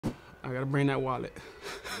I gotta bring that wallet.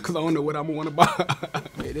 Cause I don't know what I'm gonna wanna buy.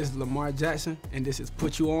 Hey, this is Lamar Jackson, and this is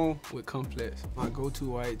Put You On with Complex. My go-to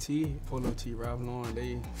white tee, polo tee, Ralph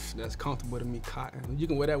Lauren, that's comfortable to me, cotton. You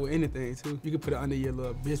can wear that with anything too. You can put it under your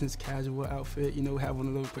little business casual outfit, you know, have one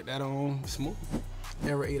of those, put that on, smooth.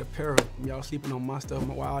 Era 8 apparel. Y'all sleeping on my stuff,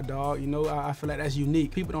 my Wild Dog. You know, I feel like that's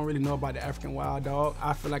unique. People don't really know about the African Wild Dog.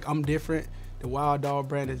 I feel like I'm different. The Wild Dog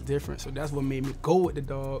brand is different, so that's what made me go with the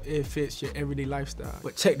dog. It fits your everyday lifestyle.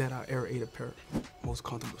 But check that out, Era 8 apparel. Most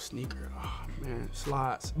comfortable sneaker. Oh man,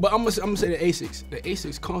 slides. But I'm gonna say the Asics. The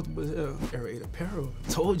Asics comfortable as hell. Era 8 apparel.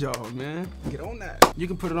 Told y'all, man. Get on that. You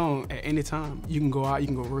can put it on at any time. You can go out, you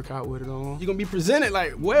can go work out with it on. You're gonna be presented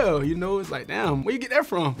like, well, you know, it's like, damn, where you get that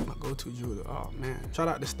from? My go-to jeweler. Oh man. Shout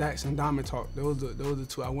out to Stacks and Diamond Talk. Those are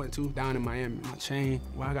two I went to down in Miami. My chain.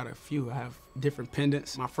 Well, I got a few. I have different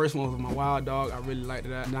pendants. My first one was my Wild Dog. I really liked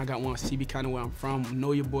that. And I got one CB kind of where I'm from.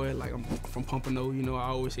 Know your boy, like I'm from Pompano. You know, I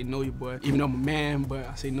always say know your boy. Even though I'm a man, but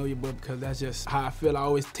I say know your boy because that's just how I feel. I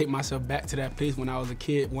always take myself back to that place when I was a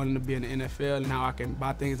kid, wanting to be in the NFL. Now I can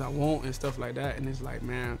buy things I want and stuff like that. And it's like,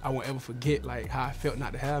 man, I won't ever forget like how I felt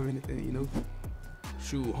not to have anything, you know?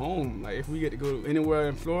 Shoot, home. Like if we get to go anywhere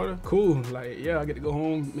in Florida, cool. Like yeah, I get to go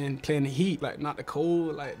home and play in the heat. Like not the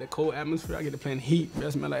cold, like the cold atmosphere. I get to play in the heat.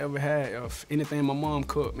 Best meal I ever had. If anything my mom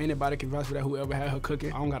cooked, anybody can vouch for that. Whoever had her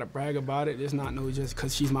cooking, I don't gotta brag about it. It's not no just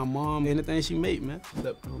cause she's my mom. Anything she make, man.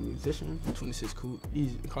 Look, I'm a musician. 26 cool.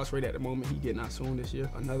 He's incarcerated at the moment. He getting out soon this year.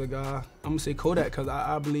 Another guy. I'm gonna say Kodak cause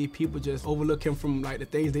I believe people just overlook him from like the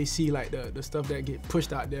things they see, like the stuff that get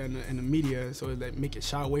pushed out there in the media. So it's like make it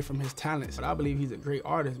shy away from his talents. But I believe he's a great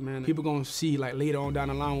artist, man. People gonna see like later on down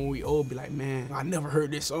the line when we old, be like, man, I never heard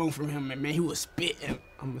this song from him, and man, he was spitting.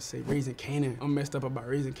 I'm gonna say Raising Canaan. I'm messed up about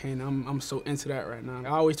Raising Canaan. I'm so into that right now.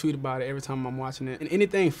 I always tweet about it every time I'm watching it. And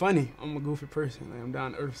anything funny, I'm a goofy person. Like, I'm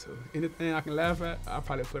down to earth, so anything I can laugh at, I'll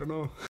probably put it on.